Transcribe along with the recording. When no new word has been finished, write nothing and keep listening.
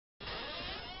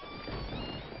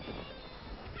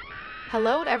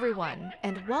Hello everyone,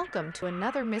 and welcome to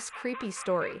another Miss Creepy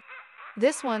story.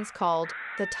 This one's called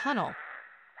The Tunnel.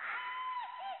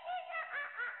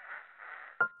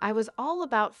 I was all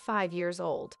about 5 years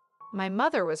old. My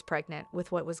mother was pregnant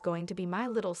with what was going to be my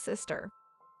little sister.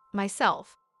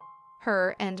 Myself,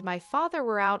 her, and my father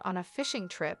were out on a fishing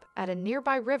trip at a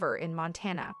nearby river in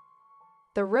Montana.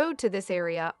 The road to this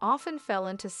area often fell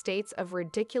into states of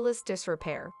ridiculous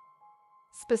disrepair.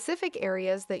 Specific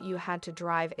areas that you had to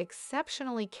drive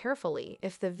exceptionally carefully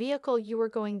if the vehicle you were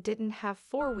going didn't have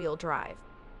four-wheel drive.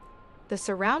 The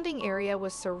surrounding area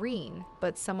was serene,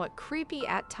 but somewhat creepy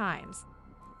at times.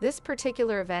 This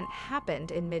particular event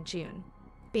happened in mid-June.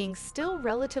 Being still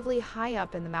relatively high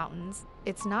up in the mountains,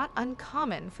 it's not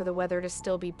uncommon for the weather to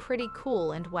still be pretty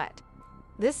cool and wet.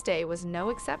 This day was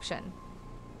no exception.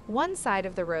 One side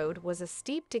of the road was a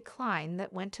steep decline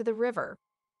that went to the river.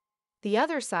 The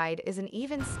other side is an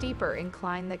even steeper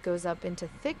incline that goes up into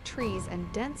thick trees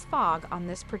and dense fog on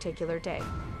this particular day.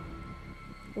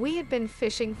 We had been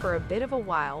fishing for a bit of a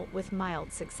while with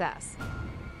mild success.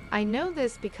 I know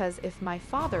this because if my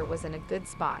father was in a good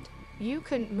spot, you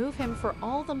couldn't move him for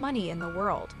all the money in the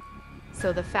world.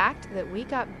 So the fact that we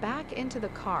got back into the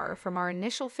car from our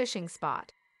initial fishing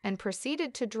spot and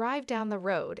proceeded to drive down the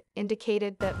road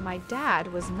indicated that my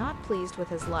dad was not pleased with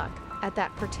his luck at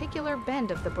that particular bend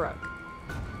of the brook.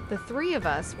 The three of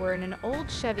us were in an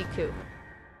old Chevy coupe,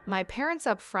 my parents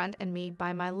up front and me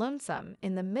by my lonesome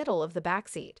in the middle of the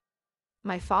backseat.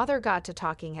 My father got to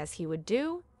talking as he would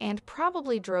do and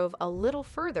probably drove a little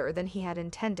further than he had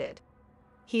intended.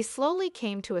 He slowly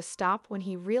came to a stop when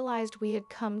he realized we had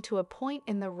come to a point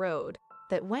in the road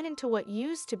that went into what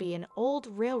used to be an old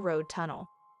railroad tunnel.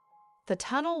 The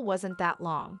tunnel wasn't that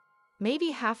long,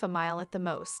 maybe half a mile at the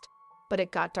most, but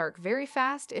it got dark very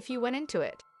fast if you went into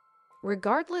it.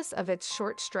 Regardless of its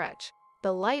short stretch,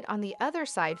 the light on the other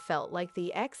side felt like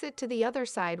the exit to the other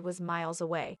side was miles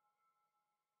away.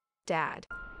 Dad,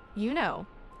 you know,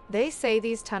 they say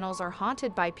these tunnels are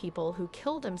haunted by people who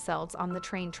killed themselves on the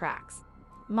train tracks.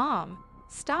 Mom,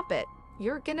 stop it,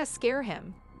 you're gonna scare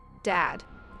him. Dad,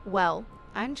 well,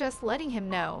 I'm just letting him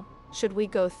know. Should we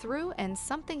go through and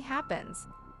something happens?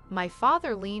 My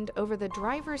father leaned over the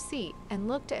driver's seat and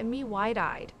looked at me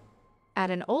wide-eyed. At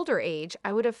an older age,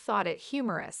 I would have thought it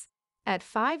humorous. At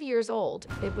 5 years old,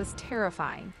 it was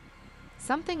terrifying.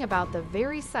 Something about the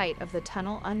very sight of the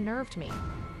tunnel unnerved me.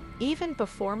 Even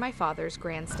before my father's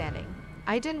grandstanding,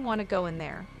 I didn't want to go in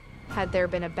there. Had there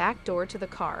been a back door to the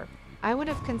car, I would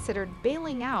have considered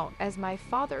bailing out as my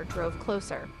father drove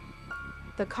closer.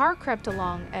 The car crept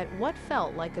along at what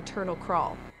felt like a turtle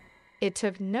crawl. It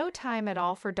took no time at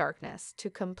all for darkness to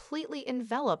completely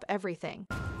envelop everything.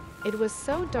 It was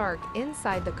so dark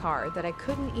inside the car that I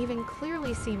couldn't even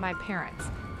clearly see my parents,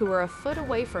 who were a foot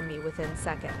away from me within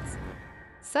seconds.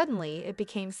 Suddenly, it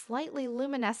became slightly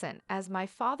luminescent as my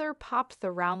father popped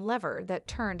the round lever that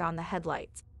turned on the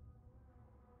headlights.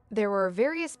 There were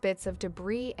various bits of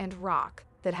debris and rock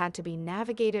that had to be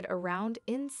navigated around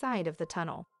inside of the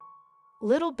tunnel.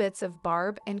 Little bits of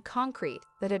barb and concrete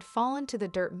that had fallen to the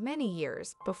dirt many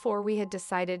years before we had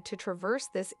decided to traverse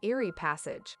this eerie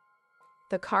passage.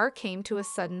 The car came to a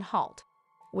sudden halt.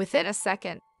 Within a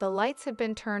second, the lights had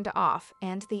been turned off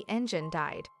and the engine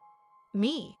died.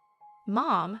 Me.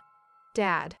 Mom.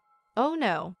 Dad. Oh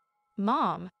no.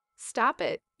 Mom. Stop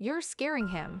it. You're scaring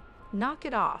him. Knock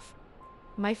it off.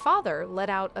 My father let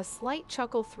out a slight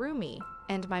chuckle through me,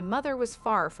 and my mother was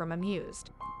far from amused.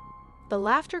 The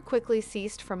laughter quickly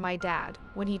ceased from my dad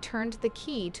when he turned the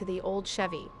key to the old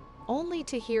Chevy, only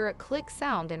to hear a click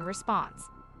sound in response.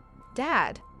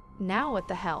 Dad. Now what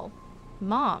the hell?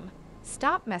 Mom,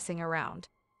 stop messing around.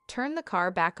 Turn the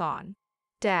car back on.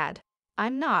 Dad,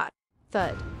 I'm not.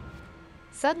 Thud.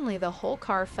 Suddenly the whole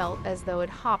car felt as though it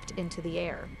hopped into the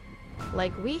air,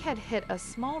 like we had hit a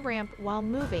small ramp while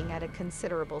moving at a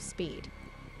considerable speed.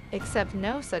 Except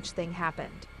no such thing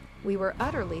happened. We were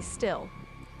utterly still.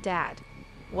 Dad,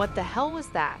 what the hell was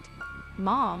that?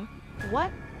 Mom,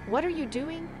 what are you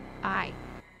doing?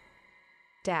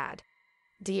 Dad,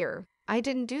 dear, I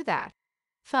didn't do that.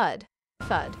 Thud,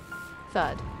 thud,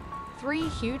 thud. 3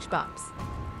 huge bumps.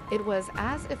 It was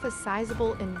as if a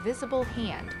sizable invisible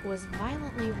hand was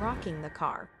violently rocking the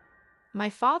car. My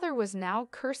father was now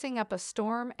cursing up a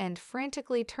storm and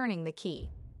frantically turning the key.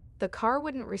 The car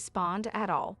wouldn't respond at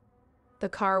all. The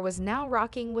car was now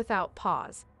rocking without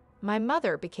pause. My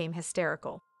mother became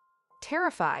hysterical.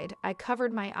 Terrified, I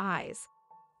covered my eyes.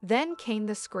 Then came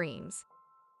the screams.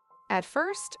 At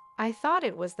first, I thought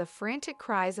it was the frantic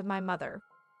cries of my mother,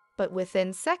 but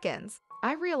within seconds,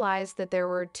 I realized that there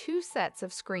were 2 sets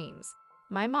of screams.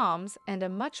 my mom's, and a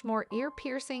much more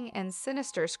ear-piercing and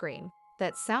sinister scream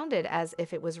that sounded as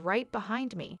if it was right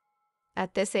behind me.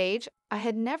 At this age, I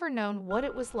had never known what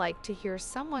it was like to hear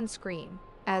someone scream,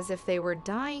 as if they were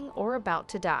dying or about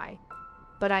to die.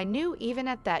 But I knew even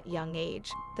at that young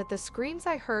age that the screams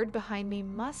I heard behind me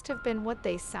must have been what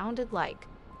they sounded like,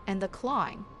 and the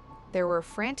clawing. There were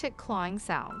frantic clawing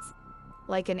sounds,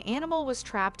 like an animal was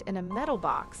trapped in a metal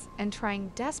box and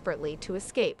trying desperately to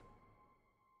escape.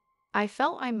 I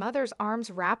felt my mother's arms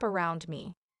wrap around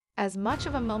me. As much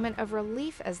of a moment of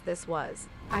relief as this was,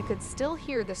 I could still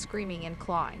hear the screaming and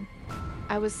clawing.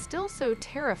 I was still so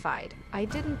terrified, I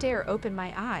didn't dare open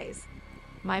my eyes.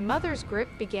 My mother's grip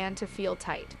began to feel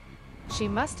tight. She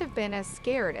must have been as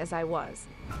scared as I was.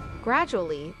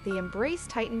 Gradually, the embrace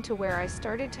tightened to where I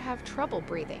started to have trouble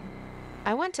breathing.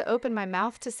 I went to open my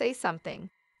mouth to say something,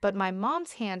 but my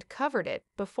mom's hand covered it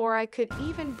before I could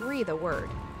even breathe a word.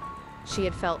 She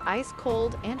had felt ice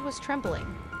cold and was trembling.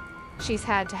 She's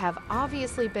had to have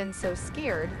obviously been so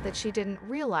scared that she didn't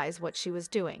realize what she was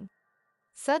doing.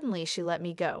 Suddenly, she let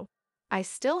me go. I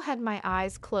still had my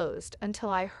eyes closed until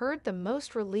I heard the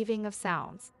most relieving of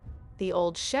sounds. The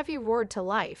old Chevy roared to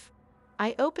life.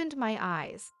 I opened my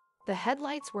eyes. The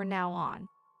headlights were now on.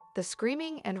 The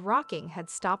screaming and rocking had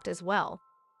stopped as well.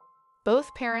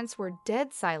 Both parents were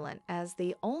dead silent, as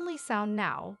the only sound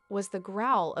now was the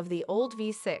growl of the old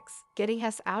V6 getting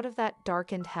us out of that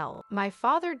darkened hell. My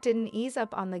father didn't ease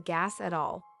up on the gas at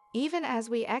all, even as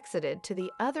we exited to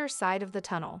the other side of the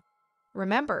tunnel.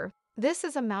 Remember, this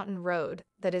is a mountain road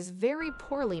that is very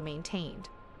poorly maintained.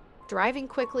 Driving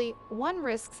quickly, one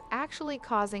risks actually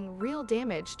causing real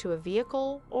damage to a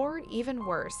vehicle, or even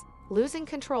worse, losing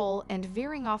control and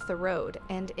veering off the road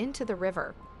and into the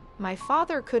river. My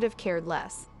father could have cared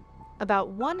less. About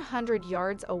 100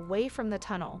 yards away from the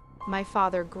tunnel, my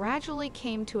father gradually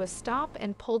came to a stop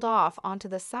and pulled off onto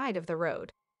the side of the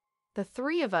road. The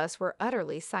three of us were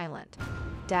utterly silent.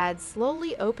 Dad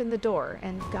slowly opened the door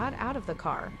and got out of the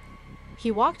car.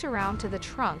 He walked around to the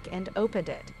trunk and opened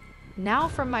it. Now,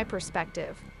 from my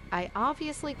perspective, I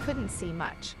obviously couldn't see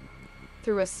much.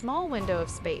 Through a small window of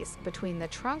space between the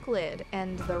trunk lid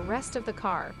and the rest of the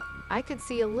car, I could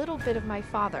see a little bit of my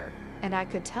father, and I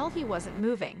could tell he wasn't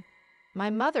moving. My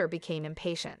mother became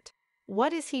impatient.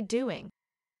 "What is he doing?"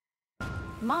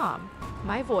 "Mom,"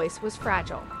 my voice was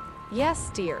fragile. "Yes,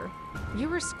 dear. You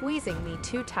were squeezing me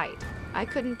too tight. I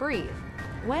couldn't breathe."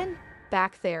 "When?"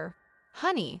 "Back there."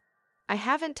 "Honey, I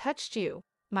haven't touched you."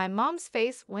 My mom's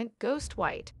face went ghost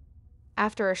white.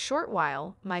 After a short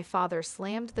while, my father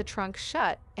slammed the trunk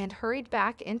shut and hurried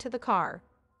back into the car.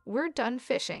 "We're done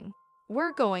fishing.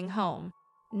 We're going home."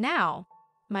 "Now?"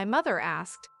 my mother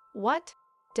asked. "What?"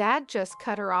 Dad just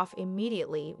cut her off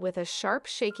immediately with a sharp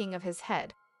shaking of his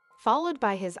head, followed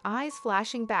by his eyes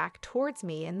flashing back towards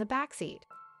me in the backseat.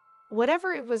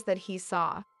 Whatever it was that he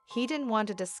saw, he didn't want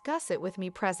to discuss it with me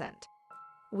present.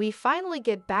 We finally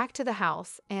get back to the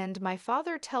house, and my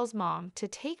father tells Mom to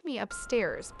take me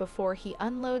upstairs before he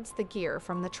unloads the gear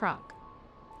from the trunk.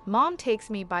 Mom takes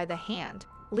me by the hand,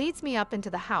 leads me up into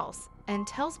the house, and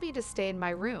tells me to stay in my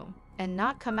room and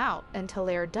not come out until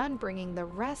they are done bringing the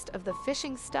rest of the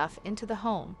fishing stuff into the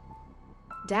home.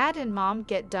 Dad and Mom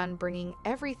get done bringing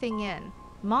everything in.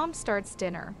 Mom starts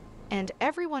dinner, and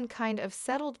everyone kind of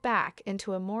settled back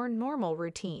into a more normal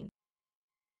routine.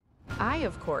 I,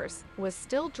 of course, was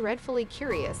still dreadfully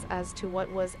curious as to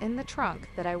what was in the trunk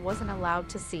that I wasn't allowed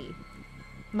to see.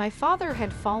 My father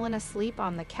had fallen asleep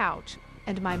on the couch,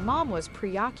 and my mom was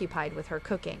preoccupied with her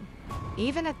cooking.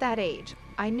 Even at that age,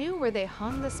 I knew where they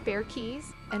hung the spare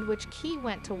keys and which key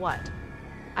went to what.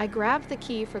 I grabbed the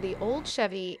key for the old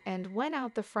Chevy and went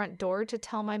out the front door to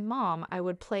tell my mom I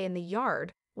would play in the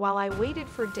yard while I waited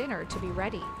for dinner to be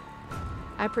ready.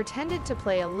 I pretended to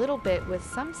play a little bit with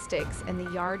some sticks in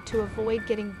the yard to avoid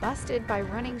getting busted by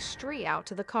running straight out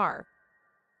to the car.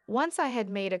 Once I had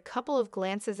made a couple of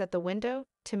glances at the window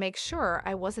to make sure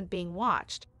I wasn't being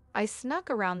watched, I snuck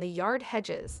around the yard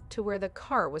hedges to where the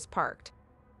car was parked.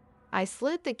 I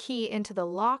slid the key into the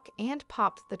lock and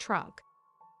popped the trunk.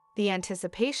 The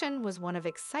anticipation was one of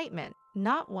excitement,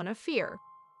 not one of fear.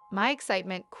 My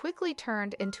excitement quickly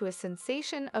turned into a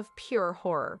sensation of pure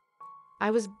horror.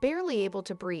 I was barely able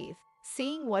to breathe,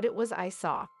 seeing what it was I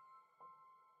saw.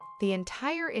 The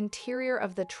entire interior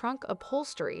of the trunk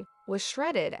upholstery was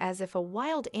shredded as if a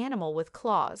wild animal with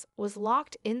claws was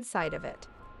locked inside of it.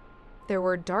 There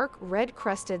were dark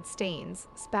red-crusted stains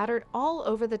spattered all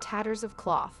over the tatters of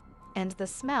cloth, and the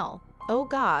smell, oh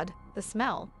God, the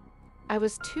smell. I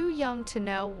was too young to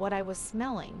know what I was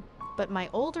smelling, but my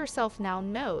older self now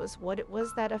knows what it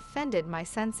was that offended my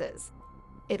senses.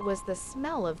 It was the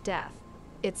smell of death.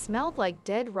 It smelled like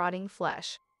dead, rotting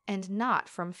flesh, and not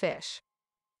from fish.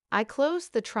 I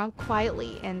closed the trunk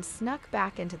quietly and snuck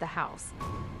back into the house.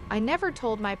 I never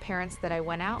told my parents that I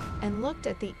went out and looked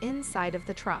at the inside of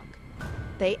the trunk.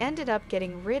 They ended up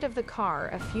getting rid of the car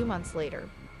a few months later.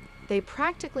 They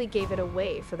practically gave it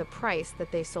away for the price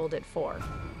that they sold it for.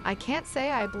 I can't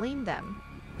say I blame them.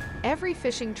 Every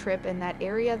fishing trip in that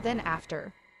area then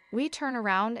after, we turn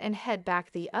around and head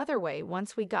back the other way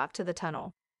once we got to the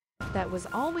tunnel. That was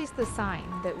always the sign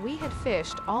that we had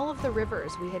fished all of the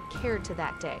rivers we had cared to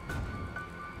that day.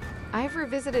 I've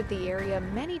revisited the area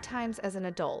many times as an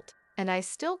adult, and I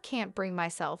still can't bring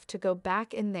myself to go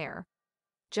back in there.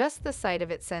 Just the sight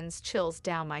of it sends chills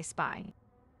down my spine.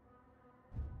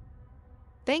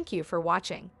 Thank you for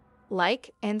watching.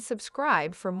 Like and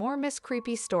subscribe for more Miss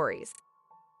Creepy stories.